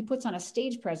with him. He puts on a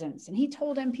stage presence, and he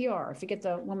told NPR, I forget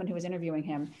the woman who was interviewing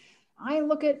him, I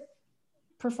look at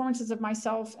performances of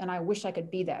myself and I wish I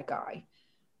could be that guy,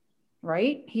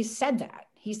 right? He said that.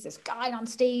 He's this guy on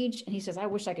stage, and he says, I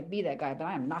wish I could be that guy, but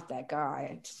I am not that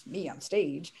guy. It's me on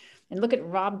stage. And look at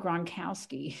Rob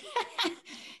Gronkowski.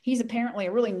 He's apparently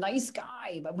a really nice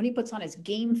guy, but when he puts on his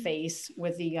game face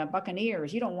with the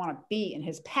Buccaneers, you don't want to be in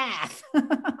his path.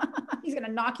 He's going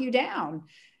to knock you down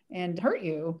and hurt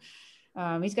you.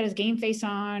 He's got his game face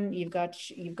on. You've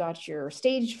got your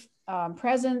stage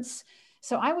presence.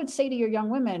 So I would say to your young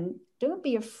women, don't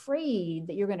be afraid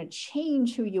that you're going to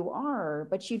change who you are,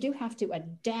 but you do have to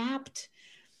adapt,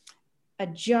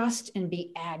 adjust, and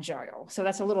be agile. So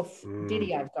that's a little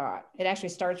ditty I've got. It actually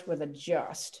starts with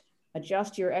adjust.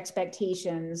 Adjust your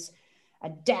expectations,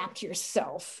 adapt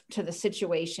yourself to the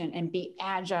situation, and be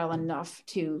agile enough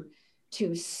to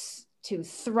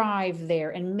thrive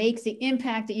there and make the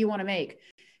impact that you want to make.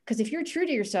 Because if you're true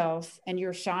to yourself and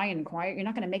you're shy and quiet, you're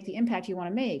not going to make the impact you want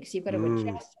to make. So you've got to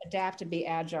adjust, adapt, and be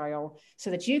agile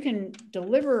so that you can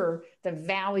deliver the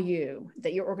value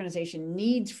that your organization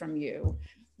needs from you,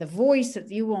 the voice that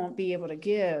you won't be able to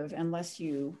give unless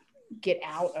you get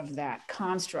out of that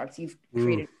construct you've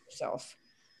created for yourself.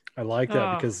 I like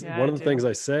that, because one of the things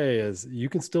I say is you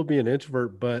can still be an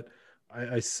introvert, but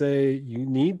I say you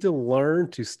need to learn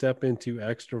to step into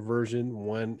extroversion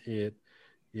when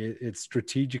it's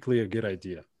strategically a good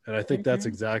idea. And I think that's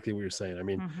exactly what you're saying. I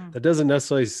mean, that doesn't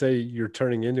necessarily say you're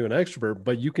turning into an extrovert,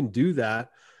 but you can do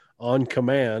that on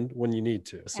command when you need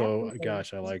to. So, absolutely.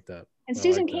 Gosh, I like that. And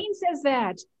Susan Cain says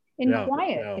that in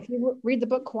Quiet. Yeah. If you read the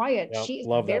book Quiet, she's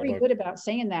very good about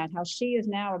saying that, how she is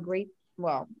now a great,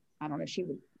 well, I don't know if she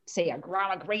would say a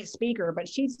great speaker, but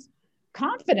she's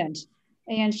confident,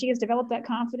 and she has developed that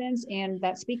confidence and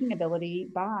that speaking ability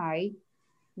by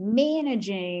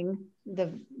managing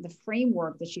the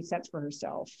framework that she sets for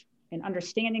herself, and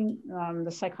understanding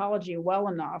the psychology well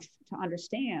enough to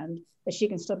understand that she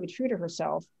can still be true to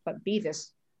herself, but be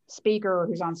this speaker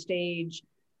who's on stage,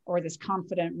 or this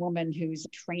confident woman who's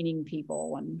training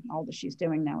people, and all that she's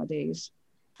doing nowadays.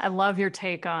 I love your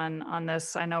take on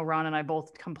this. I know Ron and I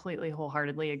both completely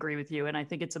wholeheartedly agree with you. And I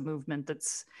think it's a movement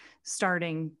that's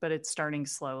starting, but it's starting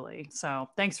slowly. So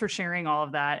thanks for sharing all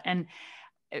of that. And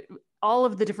all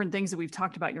of the different things that we've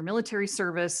talked about, your military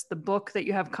service, the book that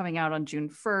you have coming out on June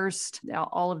 1st,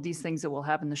 all of these things that we'll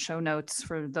have in the show notes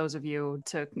for those of you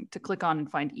to click on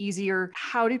and find easier.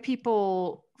 How do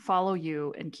people follow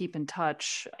you and keep in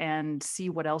touch and see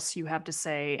what else you have to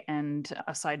say, and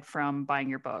aside from buying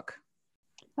your book?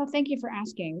 Well, thank you for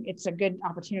asking. It's a good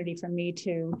opportunity for me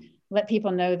to let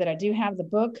people know that I do have the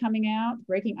book coming out,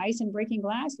 Breaking Ice and Breaking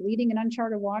Glass, Leading in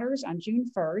Uncharted Waters, on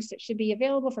June 1st. It should be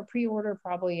available for pre-order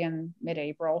probably in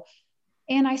mid-April.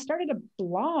 And I started a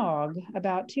blog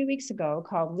about 2 weeks ago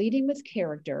called Leading with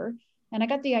Character. And I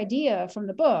got the idea from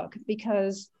the book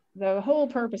because the whole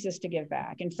purpose is to give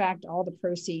back. In fact, all the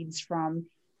proceeds from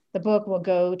the book will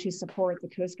go to support the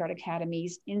Coast Guard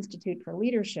Academy's Institute for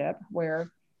Leadership, where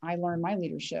I learned my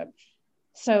leadership.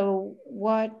 So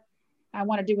what I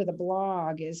want to do with a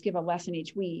blog is give a lesson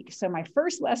each week. So my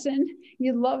first lesson,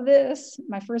 you'd love this.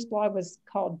 My first blog was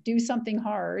called Do Something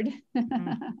Hard.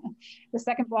 Mm-hmm. The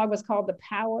second blog was called The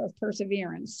Power of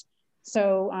Perseverance.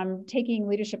 So I'm taking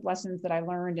leadership lessons that I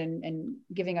learned and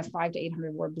giving a 500 to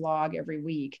 800 word blog every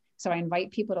week. So I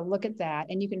invite people to look at that,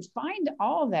 and you can find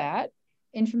all that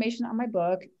information on my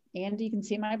book, and you can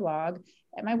see my blog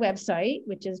at my website,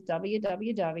 which is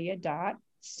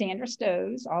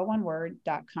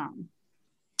www.sandrastows.com.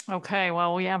 Okay,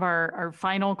 well, we have our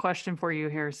final question for you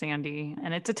here, Sandy,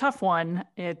 and it's a tough one.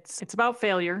 It's about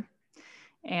failure.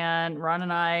 And Ron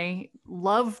and I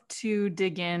love to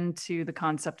dig into the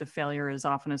concept of failure as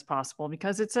often as possible,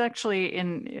 because it's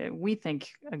actually, we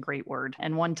think, a great word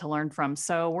and one to learn from.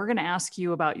 So we're going to ask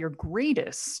you about your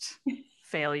greatest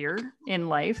failure in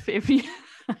life. If you,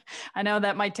 I know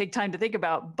that might take time to think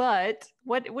about, but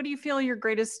what do you feel your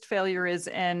greatest failure is,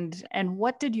 and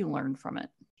what did you learn from it?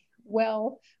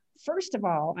 Well, first of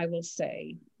all, I will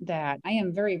say that I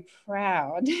am very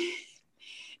proud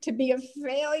to be a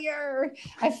failure.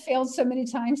 I've failed so many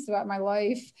times throughout my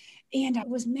life. And it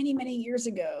was many, many years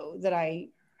ago that I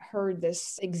heard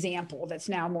this example that's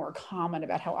now more common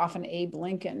about how often Abe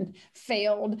Lincoln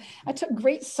failed. I took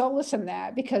great solace in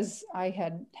that because I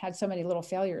had so many little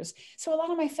failures. So a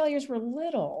lot of my failures were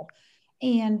little.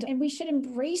 And we should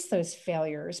embrace those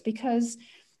failures, because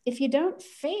if you don't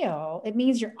fail, it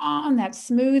means you're on that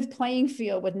smooth playing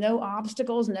field with no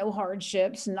obstacles, no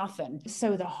hardships, nothing.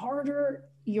 So the harder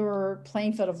your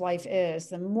playing field of life is,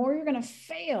 the more you're going to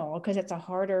fail, because it's a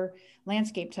harder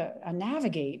landscape to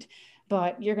navigate,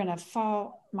 but you're going to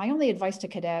fall. My only advice to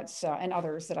cadets and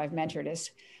others that I've mentored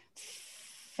is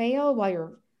fail while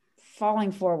you're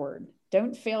falling forward.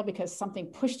 Don't fail because something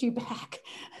pushed you back.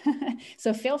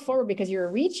 So fail forward because you're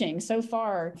reaching so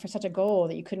far for such a goal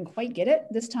that you couldn't quite get it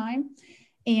this time.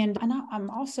 And I'm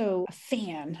also a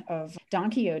fan of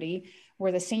Don Quixote,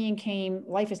 where the saying came,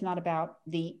 life is not about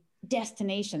the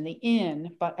destination, the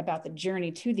end, but about the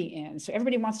journey to the end. So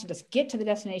everybody wants to just get to the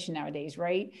destination nowadays,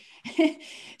 right?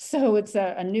 So it's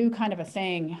a new kind of a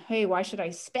thing. Hey, why should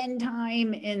I spend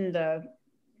time in the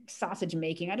sausage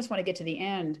making? I just want to get to the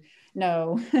end.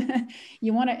 No,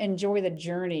 you want to enjoy the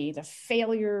journey, the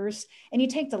failures, and you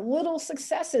take the little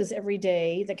successes every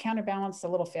day that counterbalance the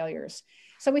little failures.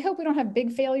 So we hope we don't have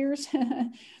big failures,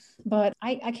 but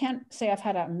I can't say I've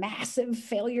had a massive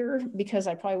failure, because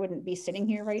I probably wouldn't be sitting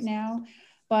here right now.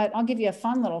 But I'll give you a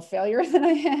fun little failure that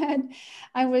I had.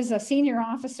 I was a senior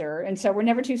officer, and so we're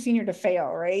never too senior to fail,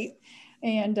 right?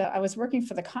 And I was working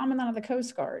for the Commandant of the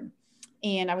Coast Guard.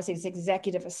 And I was his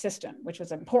executive assistant, which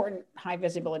was an important high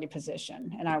visibility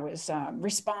position. And I was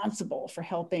responsible for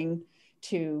helping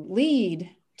to lead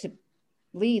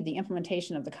the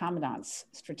implementation of the Commandant's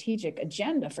strategic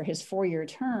agenda for his 4-year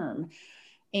term.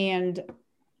 And it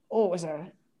was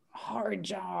a hard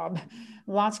job.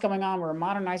 Lots going on. We're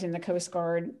modernizing the Coast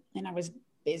Guard. And I was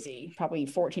busy, probably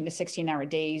 14 to 16 hour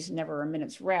days, never a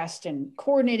minute's rest, and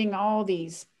coordinating all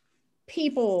these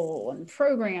people and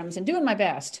programs and doing my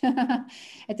best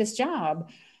at this job.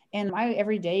 And I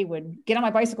every day would get on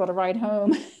my bicycle to ride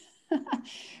home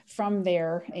from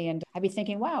there. And I'd be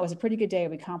thinking, wow, it was a pretty good day.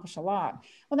 We accomplished a lot.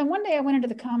 Well, then one day I went into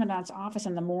the Commandant's office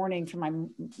in the morning for my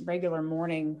regular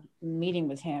morning meeting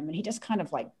with him. And he just kind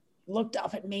of like looked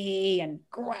up at me and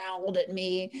growled at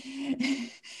me.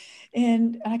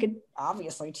 And I could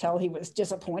obviously tell he was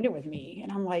disappointed with me.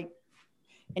 And I'm like,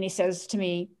 and he says to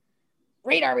me,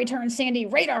 radar return, Sandy,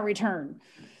 radar return.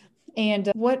 And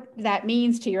what that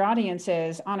means to your audience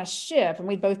is, on a ship, and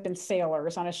we've both been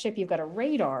sailors, on a ship, you've got a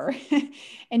radar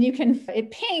and it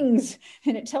pings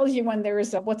and it tells you when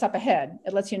there's what's up ahead.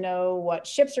 It lets you know what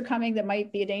ships are coming that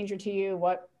might be a danger to you,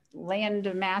 what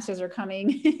land masses are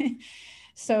coming.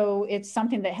 So it's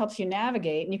something that helps you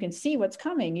navigate, and you can see what's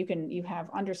coming. You have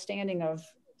understanding of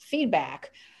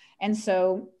feedback. And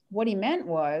so what he meant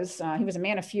was, he was a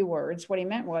man of few words. What he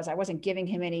meant was I wasn't giving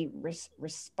him any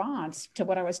response to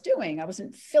what I was doing. I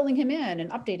wasn't filling him in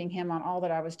and updating him on all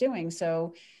that I was doing.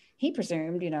 So he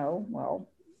presumed, well,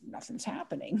 nothing's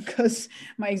happening because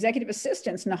my executive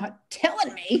assistant's not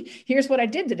telling me, here's what I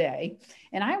did today.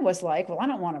 And I was like, well, I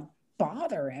don't want to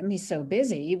bother him. He's so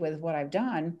busy with what I've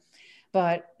done.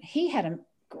 But he had a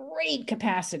great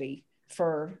capacity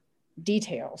for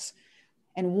details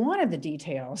and wanted the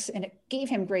details, and it gave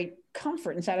him great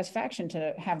comfort and satisfaction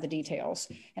to have the details.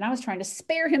 And I was trying to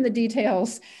spare him the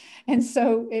details. And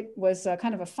so it was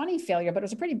kind of a funny failure, but it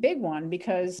was a pretty big one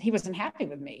because he wasn't happy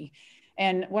with me.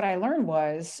 And what I learned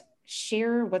was,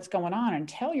 share what's going on and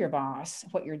tell your boss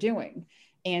what you're doing.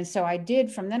 And so I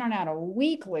did from then on out a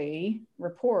weekly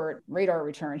report, radar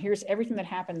return. Here's everything that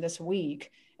happened this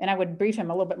week. And I would brief him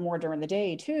a little bit more during the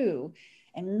day too.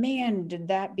 And man, did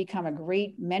that become a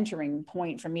great mentoring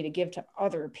point for me to give to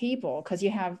other people, because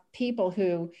you have people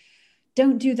who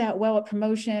don't do that well at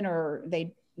promotion, or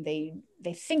they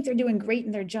think they're doing great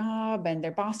in their job and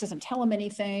their boss doesn't tell them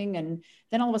anything. And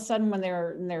then all of a sudden when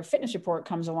their fitness report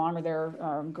comes along, or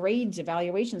their grades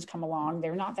evaluations come along,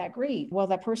 they're not that great. Well,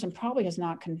 that person probably has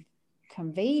not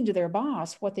conveyed to their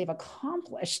boss what they've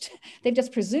accomplished. They've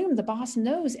just presumed the boss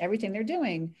knows everything they're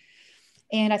doing.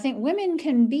 And I think women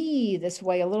can be this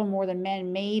way a little more than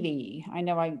men, maybe. I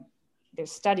know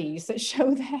there's studies that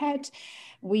show that.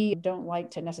 We don't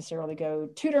like to necessarily go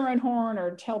toot our own horn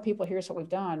or tell people, here's what we've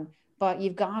done, but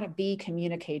you've got to be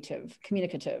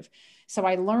communicative. So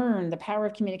I learned the power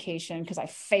of communication because I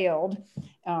failed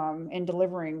in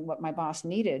delivering what my boss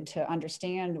needed to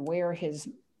understand where his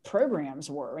programs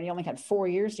were. And he only had 4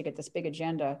 years to get this big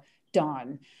agenda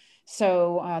done.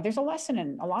 So there's a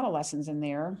lot of lessons in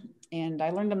there, and I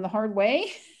learned them the hard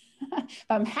way.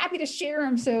 I'm happy to share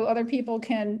them so other people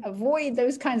can avoid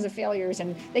those kinds of failures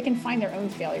and they can find their own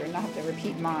failure and not have to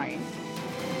repeat mine.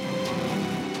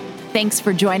 Thanks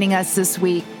for joining us this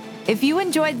week. If you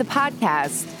enjoyed the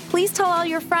podcast, please tell all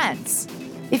your friends.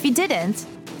 If you didn't,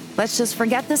 let's just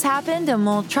forget this happened and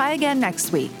we'll try again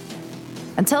next week.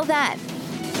 Until then,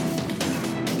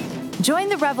 join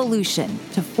the revolution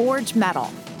to forge metal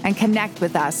and connect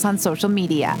with us on social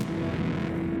media.